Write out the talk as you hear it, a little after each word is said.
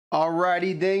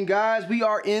Alrighty then, guys, we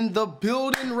are in the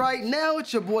building right now.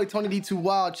 It's your boy Tony D2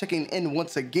 Wild checking in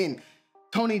once again.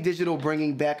 Tony Digital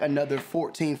bringing back another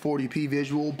 1440p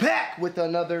visual, back with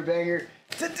another banger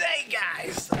today,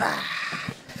 guys.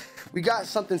 We got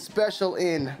something special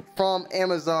in from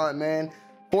Amazon, man.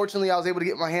 Fortunately, I was able to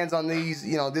get my hands on these,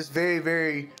 this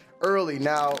very early.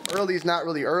 Now, early is not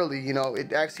really early,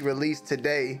 it actually released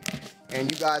today,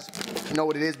 and you guys know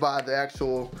what it is by the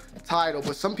actual title,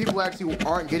 but some people actually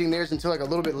aren't getting theirs until like a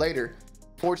little bit later.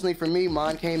 Fortunately for me,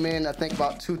 mine came in I think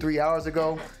about 2-3 hours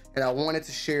ago, and I wanted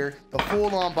to share the full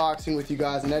unboxing with you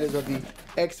guys, and that is of the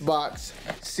Xbox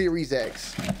Series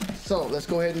X. So let's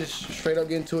go ahead and just straight up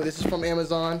get into it. This is from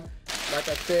Amazon, like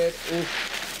I said.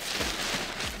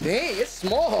 Dang, it's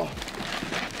small,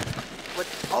 but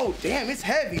oh damn, it's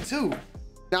heavy too.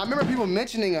 Now I remember people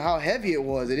mentioning how heavy it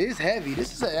was. It is heavy.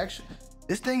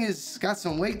 This thing has got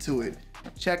some weight to it.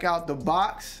 Check out the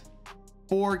box.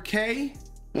 4K,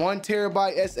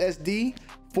 1TB SSD,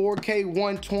 4K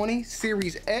 120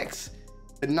 Series X,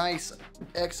 the nice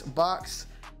Xbox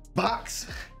box.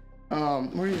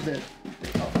 Where is that?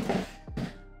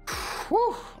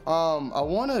 Whew. I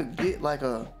want to get like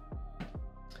a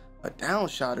down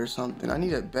shot or something. I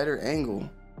need a better angle,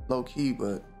 low key,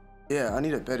 but yeah, I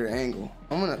need a better angle.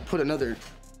 I'm gonna put on another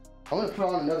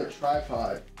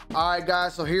tripod. All right,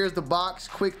 guys, so here's the box.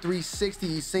 Quick 360.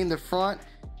 You've seen the front.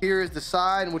 Here is the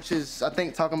side, which is, I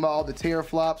think, talking about all the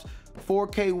teraflops.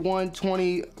 4K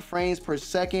 120 frames per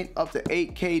second, up to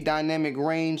 8K dynamic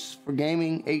range for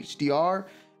gaming, HDR.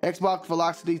 Xbox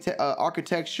velocity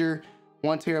architecture,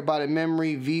 1TB of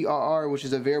memory, VRR, which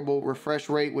is a variable refresh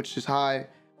rate, which is high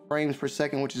frames per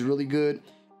second, which is really good.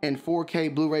 And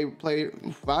 4K Blu-ray player.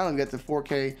 Finally got the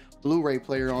 4K Blu-ray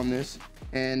player on this.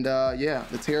 And yeah,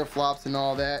 the teraflops and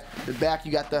all that. The back,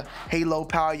 you got the Halo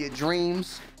Power Your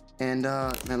Dreams. And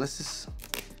man, let's just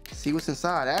see what's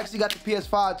inside. I actually got the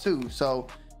PS5 too. So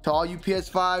to all you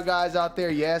PS5 guys out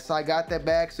there, yes, I got that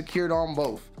bag secured on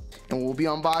both. And we'll be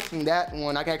unboxing that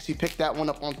one. I can actually pick that one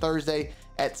up on Thursday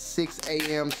at 6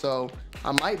 a.m. So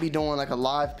I might be doing like a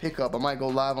live pickup. I might go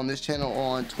live on this channel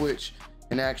on Twitch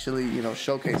and actually,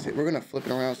 showcase it. We're gonna flip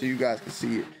it around so you guys can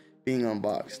see it being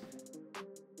unboxed.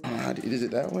 Is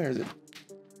it that way or is it?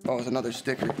 Oh, it's another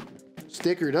sticker.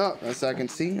 Stickered up, as I can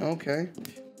see. Okay.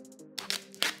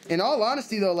 In all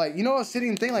honesty though, like, a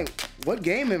sitting thing, like, what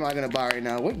game am I gonna buy right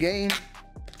now? What game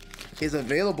is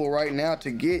available right now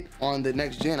to get on the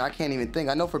next gen? I can't even think.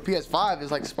 I know for PS5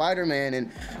 it's like Spider-Man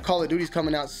and Call of Duty's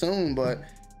coming out soon, but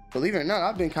believe it or not,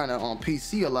 I've been kind of on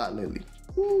PC a lot lately.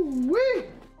 Woo-wee.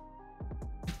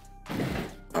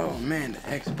 Oh man, the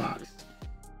Xbox.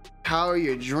 Power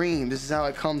Your Dream. This is how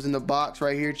it comes in the box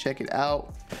right here. Check it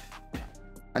out.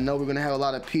 I know we're gonna have a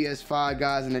lot of PS5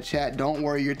 guys in the chat. Don't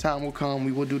worry, your time will come.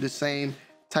 We will do the same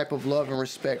type of love and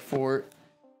respect for it.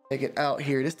 Check it out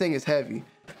here. This thing is heavy.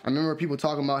 I remember people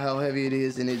talking about how heavy it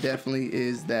is, and it definitely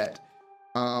is that.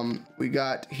 We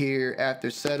got here after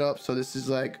setup. So this is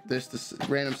like this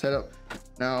random setup.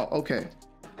 Now, okay.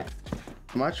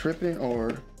 Am I tripping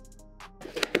or?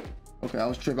 Okay, I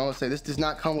was tripping. I was say this does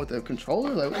not come with a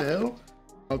controller. Like, what the hell?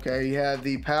 Okay, you have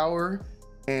the power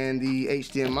and the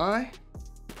HDMI.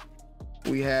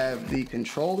 We have the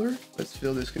controller. Let's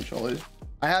feel this controller.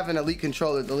 I have an Elite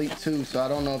controller, the Elite 2, so I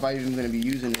don't know if I'm even going to be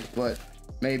using it, but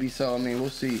maybe so. I mean,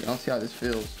 we'll see. I'll see how this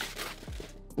feels.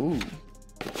 Ooh.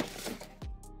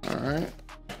 All right.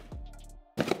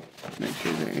 Make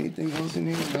sure there's anything else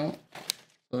in here. No.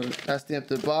 So that's the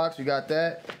empty box. We got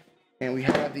that. And we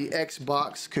have the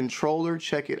Xbox controller.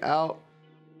 Check it out.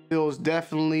 Feels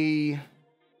definitely,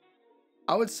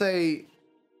 I would say,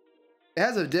 it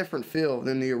has a different feel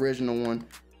than the original one.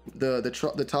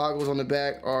 The toggles on the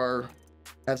back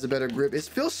has a better grip. It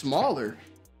feels smaller.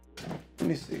 Let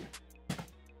me see.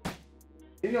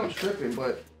 Maybe I'm tripping,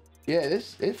 but yeah,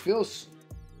 it feels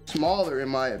smaller in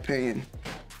my opinion.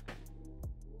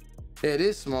 Yeah, it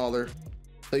is smaller.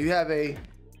 So you have a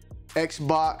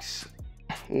Xbox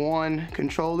One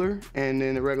controller and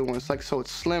then the regular one. It's like, so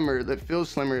it's slimmer. It feels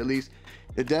slimmer at least.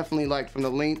 It definitely, like, from the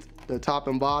length, the top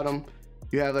and bottom,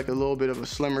 you have like a little bit of a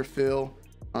slimmer feel.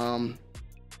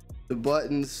 The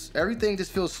buttons, everything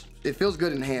just feels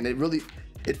good in hand.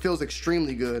 It feels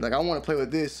extremely good. Like, I want to play with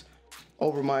this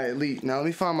over my Elite. Now let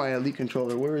me find my Elite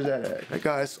controller. Where is that at? That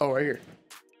guy's, oh, right here.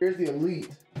 Here's the Elite,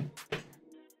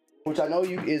 which I know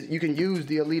you can use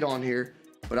the Elite on here,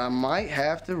 but I might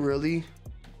have to really.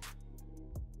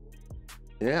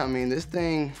 Yeah, I mean, this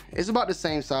thing is about the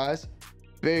same size,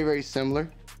 very similar.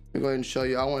 Let me go ahead and show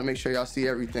you. I want to make sure y'all see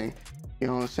everything. You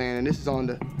know what I'm saying? And this is on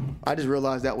the, I just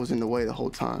realized that was in the way the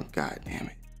whole time. God damn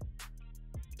it.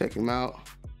 Check him out.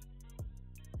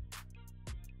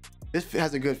 This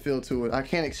has a good feel to it. I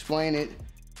can't explain it.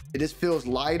 It just feels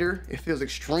lighter. It feels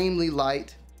extremely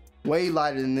light, way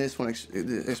lighter than this one,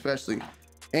 especially,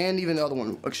 and even the other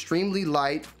one. Extremely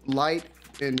light,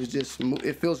 and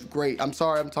it feels great. I'm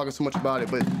sorry I'm talking so much about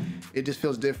it, but it just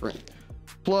feels different.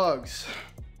 Plugs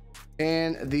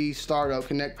and the startup.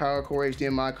 Connect power cord,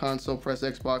 HDMI console, press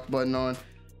Xbox button on,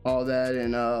 all that,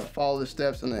 and follow the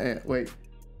steps in the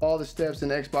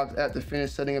Xbox app to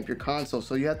finish setting up your console.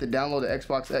 So you have to download the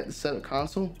Xbox app to set up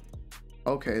console.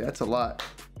 Okay, that's a lot.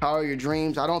 Power your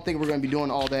dreams. I don't think we're gonna be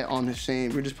doing all that on the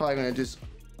scene. We're just probably gonna just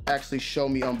actually show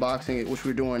me unboxing it, which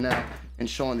we're doing now, and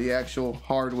showing the actual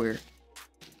hardware.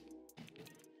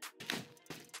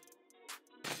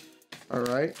 All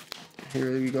right,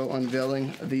 here we go,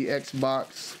 unveiling the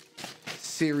Xbox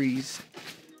Series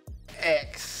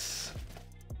X.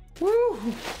 Woo!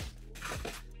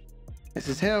 This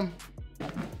is him.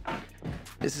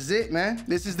 This is it, man.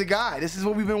 This is the guy. This is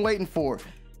what we've been waiting for.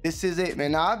 This is it,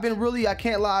 man. Now, I've been really, I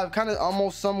can't lie, I've kind of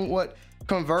almost somewhat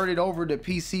converted over to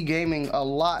PC gaming a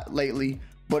lot lately,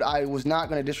 but I was not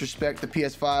going to disrespect the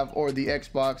PS5 or the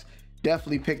Xbox.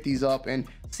 Definitely pick these up and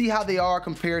see how they are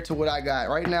compared to what I got.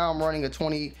 Right now, I'm running a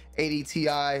 2080 Ti,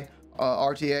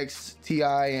 RTX Ti,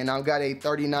 and I've got a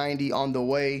 3090 on the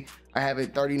way. I have a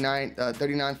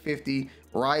 3950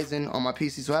 Ryzen on my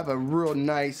PC, so I have a real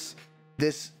nice,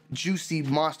 this juicy,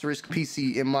 monstrous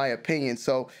PC in my opinion.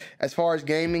 So as far as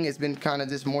gaming, it's been kind of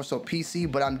just more so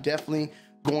PC, but I'm definitely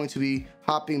going to be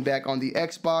hopping back on the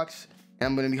Xbox, and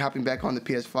I'm going to be hopping back on the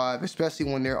PS5,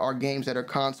 especially when there are games that are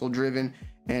console driven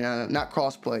and not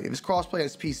crossplay. If it's crossplay,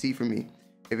 it's PC for me.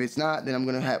 If it's not, then I'm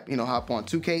going to have, hop on.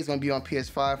 2K is going to be on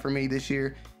PS5 for me this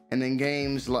year, and then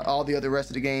games, like all the other rest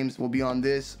of the games, will be on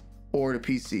this or the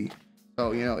PC.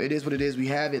 So, it is what it is. We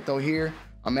have it though here.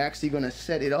 I'm actually going to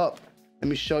set it up. Let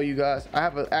me show you guys. I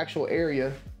have an actual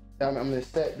area that I'm going to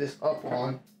set this up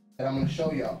on, and I'm going to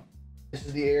show y'all. This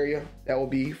is the area that will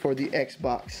be for the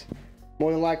Xbox.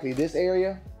 More than likely this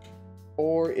area,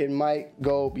 or it might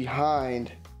go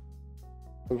behind.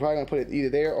 We're probably going to put it either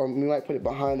there, or we might put it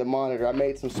behind the monitor. I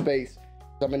made some space,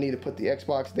 so I'm going to need to put the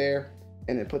Xbox there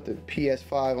and then put the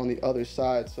PS5 on the other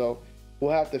side. So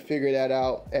we'll have to figure that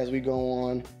out as we go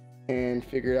on and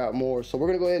figure it out more. So we're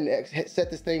going to go ahead and set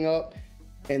this thing up,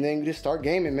 and then just start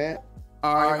gaming, man.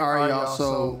 All right, y'all.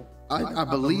 So I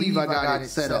believe I got it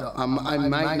set up. I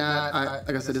might not.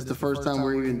 Like I said, it's the first time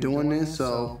we're even doing this.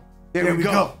 So here we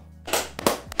go.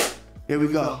 Here we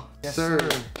go. Yes, sir.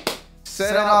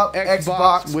 Set up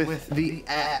Xbox with the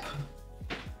app.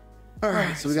 All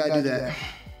right, so we gotta do that.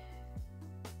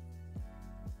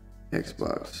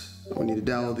 Xbox. We need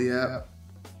to download the app.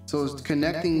 So it's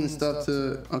connecting stuff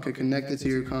to. Okay, connect it to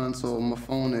your console. My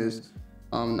phone is.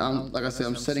 Like I said,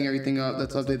 I'm setting everything up.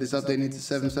 Let's update this. Update needs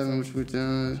to 7.7, which we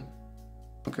done.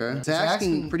 Okay. It's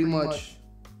asking pretty much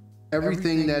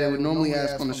everything that it would normally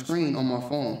ask on the screen on my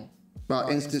phone.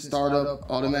 About instant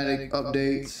startup, automatic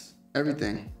updates,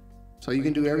 everything. So you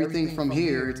can do everything from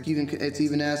here. It's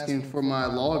even asking for my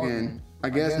login. I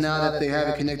guess now that they have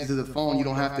it connected to the phone, you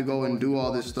don't have to go and do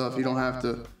all this stuff. You don't have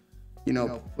to,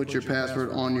 put your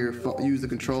password on your phone, use the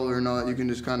controller and all that. You can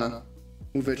just kind of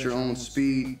move at your own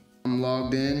speed. I'm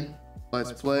logged in.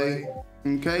 Let's play.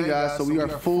 Okay, guys, so we are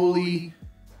fully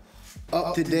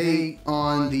up to date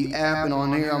on the app and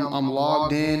on here. I'm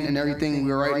logged in and everything.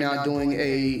 We're right now doing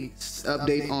a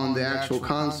update on the actual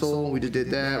console. We just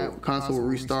did that. Console will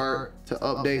restart to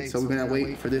update, so we're gonna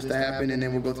wait for this to happen, and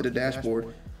then we'll go to the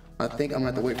dashboard. I think I'm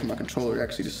gonna have to wait for my controller to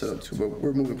actually just set up too, but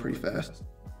we're moving pretty fast.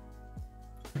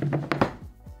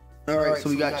 All right, so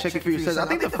we got check it for yourselves. I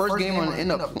think the first game I'm gonna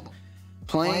end up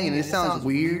playing, and it sounds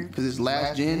weird because it's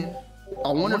last gen.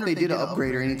 I wonder if they did an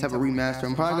upgrade or any type of remaster.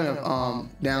 I'm probably gonna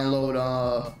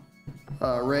download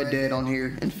Red Dead on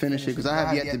here and finish it because I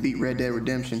have yet to beat Red Dead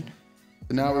Redemption.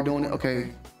 So now we're doing it.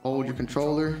 Okay, hold your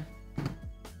controller.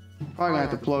 Probably gonna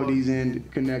have to plug these in,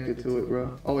 connect it to it,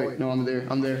 bro. Oh wait, no, I'm there.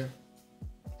 I'm there.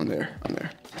 All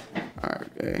right,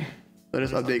 okay. Let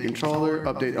us update controller.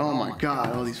 Update. Oh my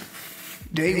God, all these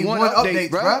day one updates,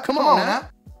 bro. Come on now.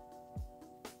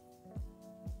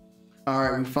 All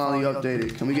right, we finally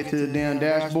updated. Can we get to the damn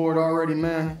dashboard already,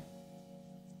 man?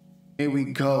 Here we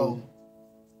go.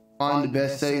 Find the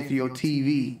best setting for your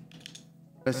TV.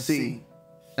 Let's see.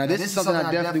 Now this is something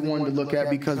I definitely wanted to look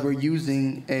at because we're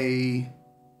using a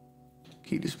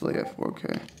key display at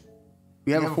 4K.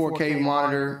 We have a 4K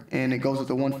monitor and it goes up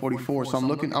to 144. So I'm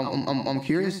looking. I'm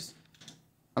curious.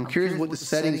 I'm curious what the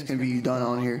settings can be done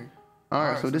on here. All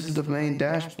right, so this is the main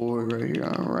dashboard right here.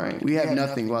 All right, we have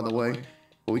nothing, by the way.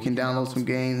 But we can download some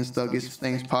games and stuff, get some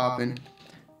things popping.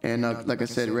 And like I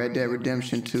said, Red Dead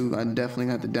Redemption 2, I definitely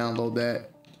have to download that.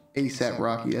 ASAP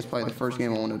Rocky. That's probably the first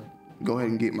game I want to go ahead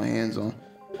and get my hands on.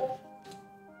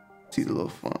 See the little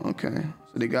fun. Okay,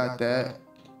 so they got that.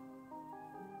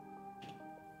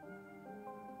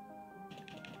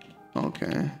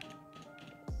 Okay.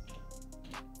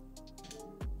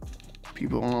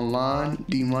 People online.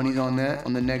 D Money's on that.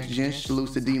 On the next gen.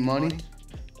 Salutes to D Money.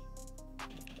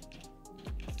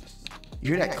 You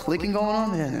hear that clicking going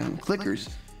on? Man, clickers.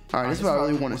 All right, this is what I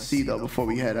really want to see though before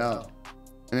we head out.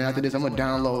 And then after this, I'm gonna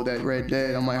download that Red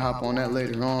Dead. I might hop on that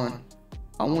later on.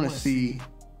 I want to see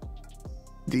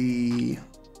the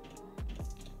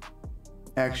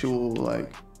actual,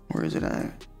 like, where is it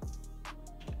at?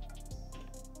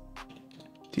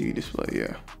 TV display,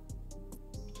 yeah.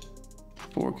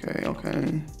 4K,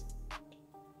 okay.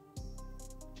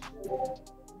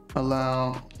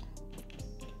 Allow.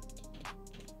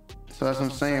 So that's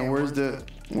what I'm saying. Where's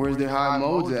the high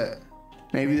modes at?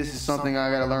 Maybe this is something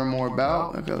I gotta learn more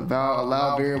about. Like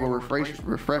allow variable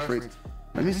refresh rates.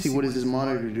 Let me see, what is this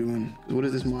monitor doing? What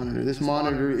is this monitor? This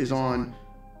monitor is on,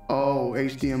 oh,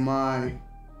 HDMI.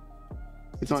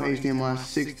 It's on HDMI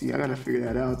 60. I gotta figure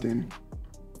that out then.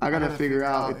 I gotta figure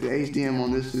out if the HDMI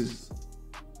on this is,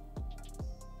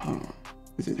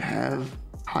 does it have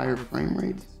higher frame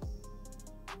rates?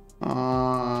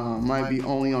 Might be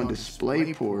only on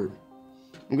DisplayPort.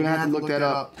 I'm gonna have to look that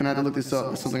up. Gonna have to look this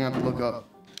up. It's something I have to look up.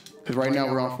 Because right now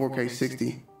we're on 4K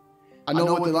 60. I know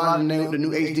what a lot of the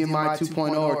new HDMI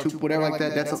 2.0 or 2, whatever like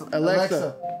that, that's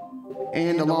Alexa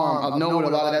and alarm. I know what a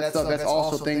lot of that stuff, that's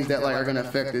also things that like are gonna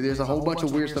affect it. There's a whole bunch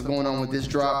of weird stuff going on with this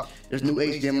drop. There's new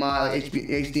HDMI, like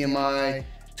HDMI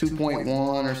 2.1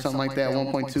 or something like that,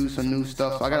 1.2, some new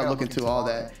stuff. So I gotta look into all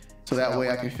that. So that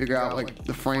way I can figure out like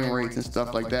the frame rates and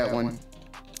stuff like that when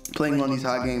playing on these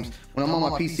hot games. When I'm on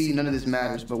my PC, none of this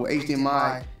matters. But with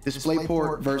HDMI,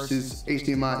 DisplayPort versus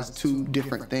HDMI is two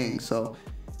different things. So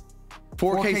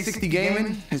 4K 60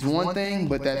 gaming is one thing,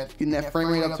 but that getting that frame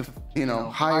rate up to, you know,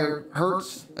 higher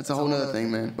hertz, that's a whole nother thing,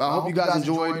 man. But I hope you guys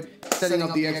enjoyed setting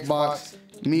up the Xbox.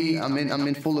 Me, I'm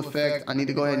in full effect. I need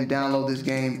to go ahead and download this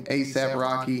game ASAP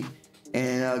Rocky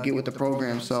and get with the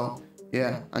program. So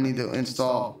yeah, I need to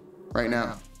install right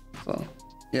now. So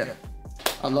yeah,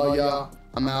 I love y'all.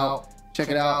 I'm out. Check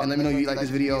it out and let me know you like this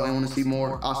video and want to see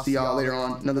more. I'll see y'all later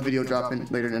on. Another video dropping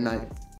later tonight.